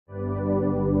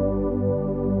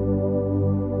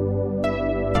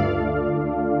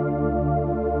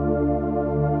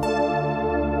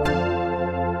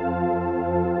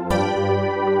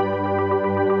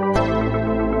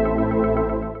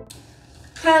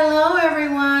Hello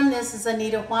everyone, this is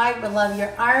Anita White with Love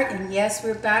Your Art, and yes,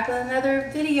 we're back with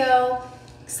another video.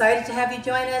 Excited to have you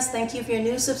join us. Thank you for your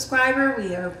new subscriber.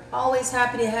 We are always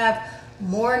happy to have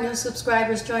more new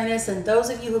subscribers join us, and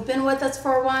those of you who've been with us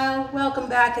for a while, welcome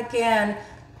back again.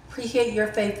 Appreciate your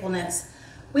faithfulness.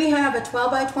 We have a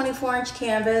 12 by 24 inch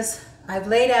canvas. I've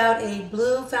laid out a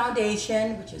blue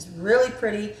foundation, which is really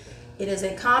pretty. It is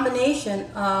a combination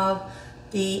of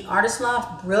the Artist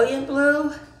Loft Brilliant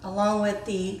Blue along with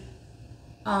the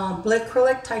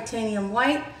Blickrylic Titanium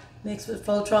White mixed with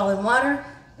Floetrol and water,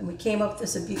 and we came up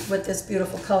with this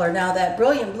beautiful color. Now that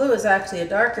Brilliant Blue is actually a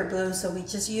darker blue, so we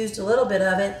just used a little bit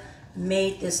of it and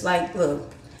made this light blue.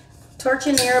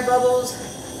 Torching air bubbles,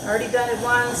 already done it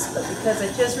once, but because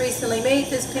I just recently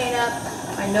made this paint up,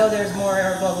 I know there's more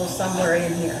air bubbles somewhere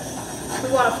in here.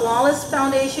 We want a flawless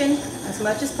foundation as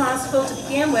much as possible to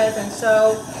begin with, and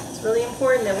so it's really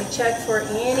important that we check for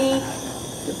any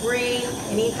debris,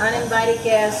 any uninvited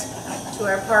guests to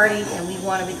our party, and we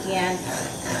want to begin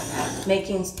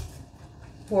making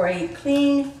for a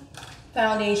clean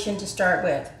foundation to start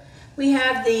with. We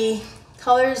have the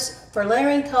colors for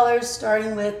layering colors,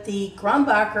 starting with the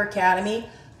Grumbacher Academy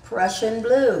Prussian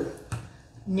Blue.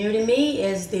 New to me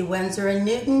is the Winsor &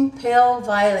 Newton Pale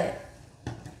Violet.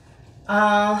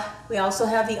 We also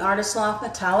have the Artist Loft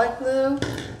Metallic Blue,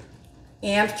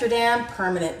 Amsterdam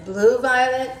Permanent Blue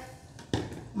Violet,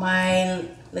 my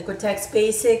Liquitex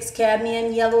Basics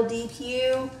Cadmium Yellow Deep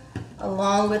Hue,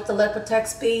 along with the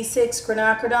Liquitex Basics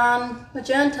Quinacridone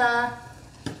Magenta,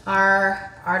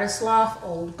 our Artist Loft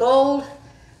Old Gold,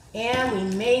 and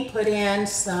we may put in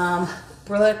some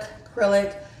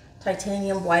Blickrylic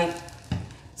Titanium White.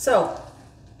 So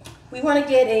we want to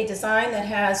get a design that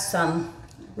has some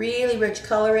really rich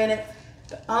color in it,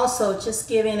 but also just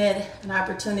giving it an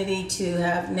opportunity to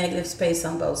have negative space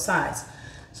on both sides.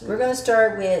 So we're going to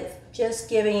start with just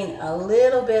giving a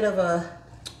little bit of a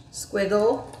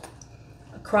squiggle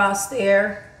across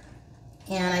there,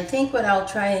 and I think what I'll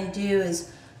try and do is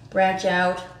branch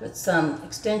out with some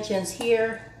extensions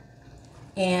here,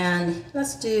 and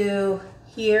let's do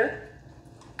here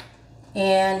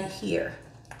and here.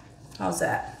 How's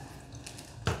that?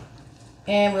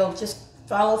 And we'll just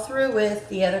follow through with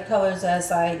the other colors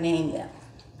as I name them.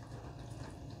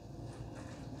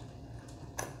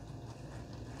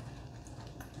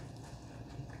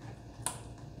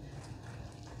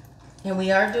 And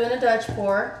we are doing a Dutch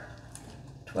pour,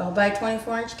 12 by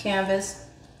 24 inch canvas,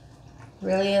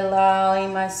 really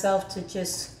allowing myself to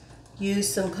just use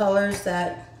some colors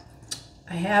that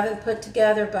I haven't put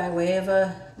together by way of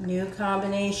a new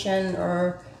combination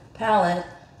or palette.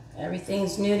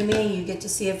 Everything's new to me. You get to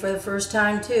see it for the first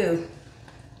time too.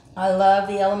 I love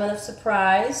the element of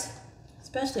surprise,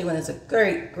 especially when it's a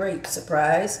great, great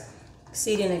surprise,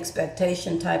 exceeding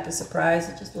expectation type of surprise.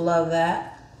 I just love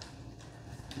that.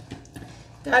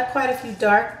 Got quite a few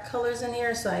dark colors in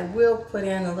here, so I will put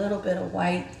in a little bit of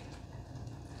white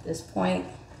at this point.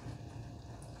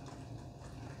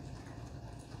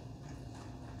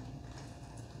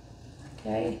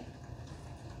 Okay.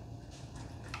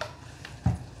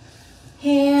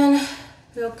 And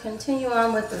we'll continue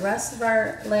on with the rest of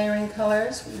our layering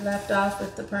colors. We left off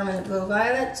with the Permanent Blue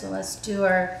Violet, so let's do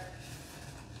our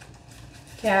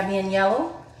Cadmium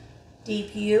Yellow, Deep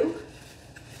Hue.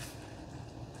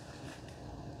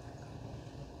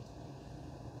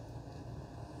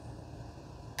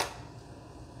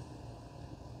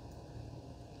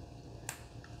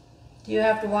 You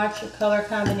have to watch your color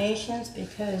combinations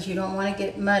because you don't want to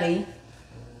get muddy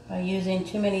by using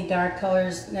too many dark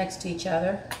colors next to each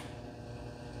other.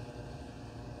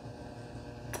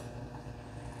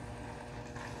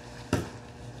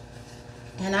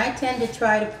 And I tend to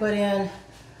try to put in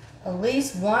at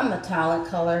least one metallic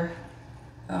color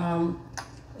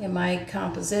in my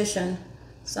composition.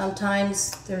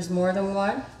 Sometimes there's more than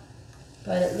one,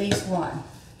 but at least one.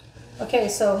 Okay,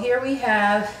 so here we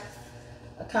have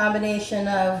a combination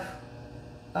of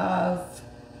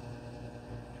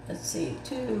let's see,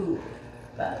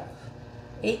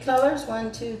 8 colors,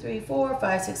 1, 2, 3, 4,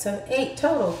 5, 6, 7, 8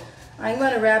 total. I'm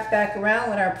going to wrap back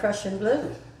around with our Prussian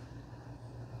Blue.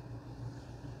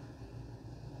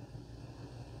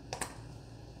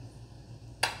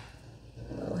 A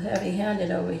little heavy-handed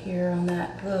over here on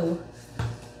that blue.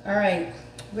 All right,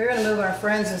 we're going to move our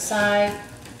friends aside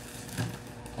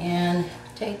and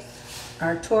take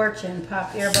our torch and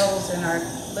pop air bubbles in our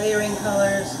layering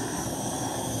colors.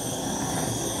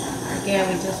 Again,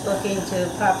 we're just looking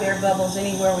to pop air bubbles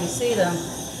anywhere we see them,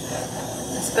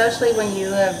 especially when you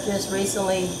have just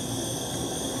recently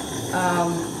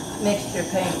mixed your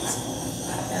paints,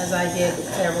 as I did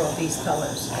with several of these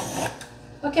colors.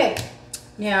 Okay,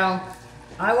 Now,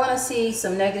 I want to see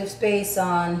some negative space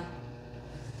on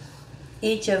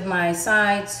each of my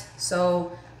sides,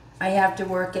 so I have to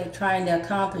work at trying to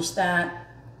accomplish that.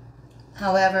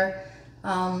 However,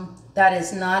 that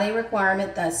is not a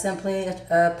requirement, that's simply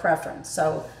a preference.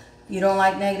 So if you don't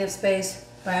like negative space,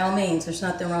 by all means, there's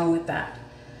nothing wrong with that.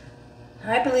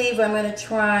 I believe I'm going to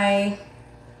try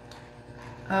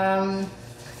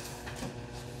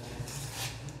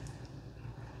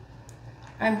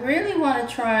I really want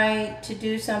to try to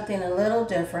do something a little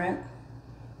different.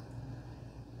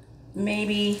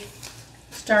 Maybe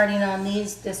starting on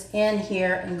this end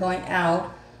here and going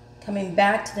out, coming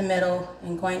back to the middle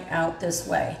and going out this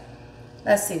way.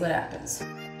 Let's see what happens.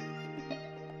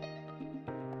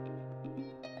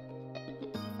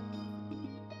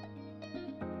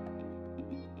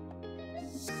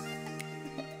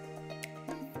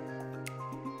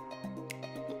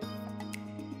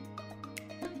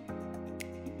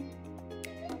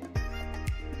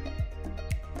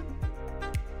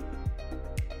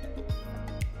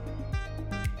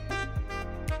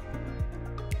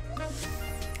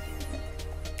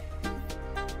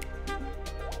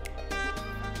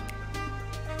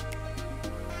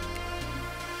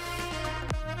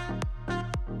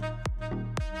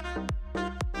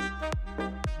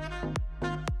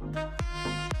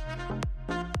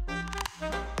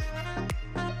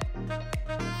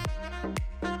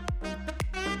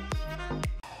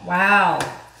 Wow.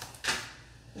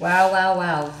 Wow, wow,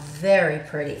 wow. Very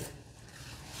pretty.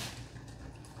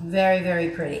 Very,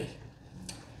 very pretty.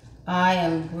 I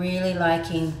am really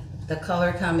liking the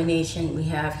color combination we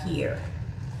have here.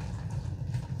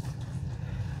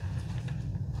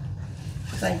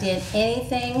 If I did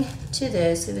anything to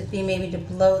this, it would be maybe to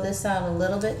blow this out a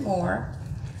little bit more,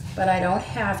 but I don't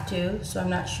have to, so I'm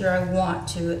not sure I want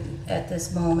to at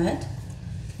this moment.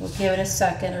 We'll give it a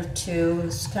second or two.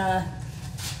 Just kind of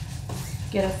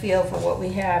get a feel for what we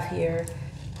have here.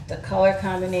 The color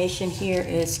combination here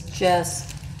is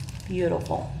just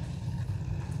beautiful.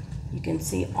 You can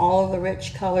see all of the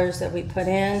rich colors that we put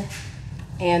in,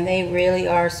 and they really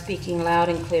are speaking loud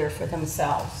and clear for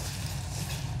themselves.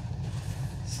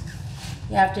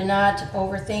 You have to not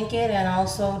overthink it and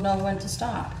also know when to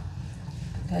stop,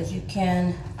 because you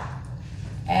can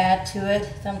add to it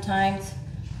sometimes.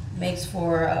 It makes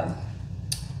for a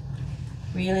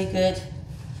really good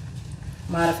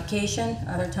modification.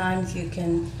 Other times you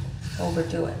can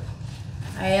overdo it.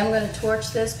 I am going to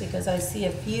torch this because I see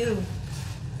a few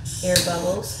air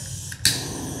bubbles,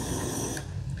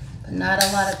 but not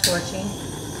a lot of torching.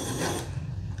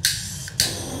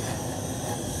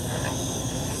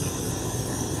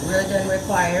 Really doesn't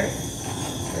require it.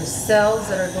 There's cells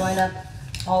that are going up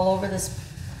all over this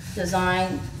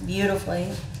design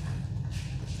beautifully,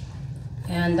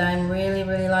 and I'm really,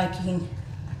 really liking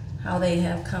how they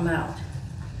have come out.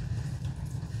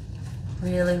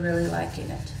 Really, really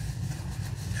liking it.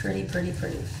 Pretty, pretty,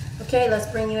 pretty. Okay, let's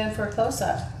bring you in for a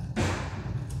close-up.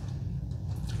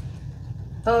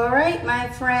 All right, my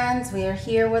friends, we are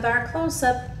here with our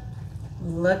close-up.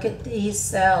 Look at these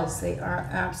cells. They are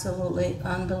absolutely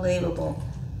unbelievable.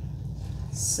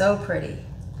 So pretty.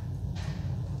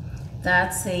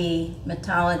 That's the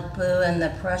metallic blue and the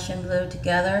Prussian blue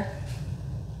together.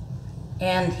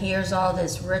 And here's all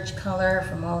this rich color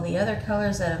from all the other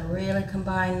colors that have really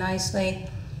combined nicely.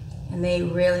 And they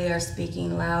really are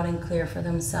speaking loud and clear for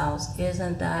themselves.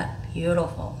 Isn't that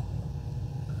beautiful?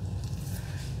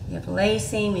 We have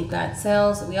lacing, we've got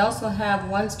cells. We also have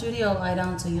one studio light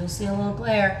on, so you'll see a little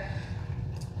glare.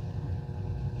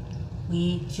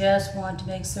 We just want to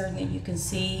make certain that you can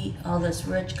see all this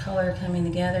rich color coming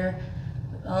together.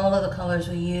 With all of the colors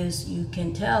we use, you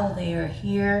can tell they are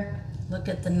here. Look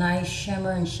at the nice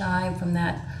shimmer and shine from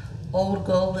that old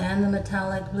gold and the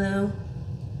metallic blue.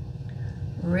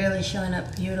 Really showing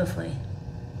up beautifully.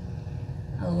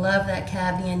 I love that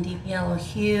cadmium deep yellow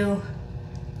hue.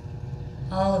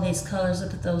 All of these colors,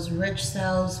 look at those rich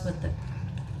cells with the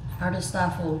artist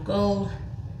off old gold,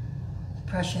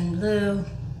 Prussian blue,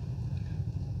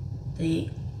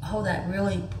 that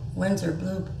really Winsor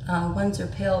blue, Winsor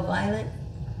pale violet.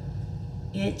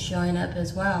 It's showing up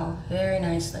as well very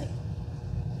nicely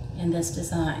in this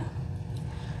design.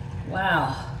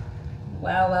 Wow,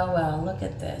 wow, wow, wow, look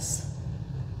at this.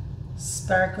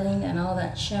 Sparkling and all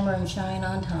that shimmer and shine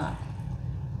on top.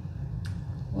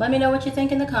 Let me know what you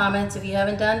think in the comments. If you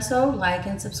haven't done so, like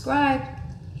and subscribe.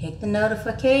 Hit the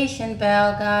notification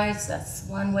bell, guys. That's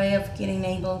one way of being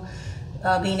able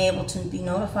to be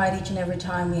notified each and every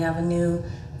time we have a new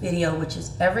video, which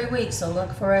is every week, so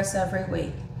look for us every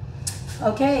week.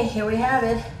 Okay, here we have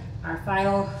it. Our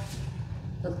final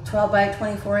 12 by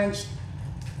 24 inch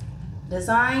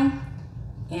design.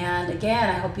 And again,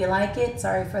 I hope you like it.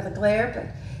 Sorry for the glare, but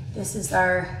this is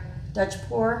our Dutch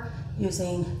pour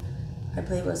using, I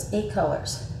believe it was 8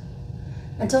 colors.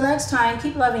 Until next time,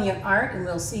 keep loving your art, and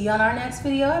we'll see you on our next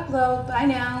video upload. Bye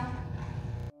now.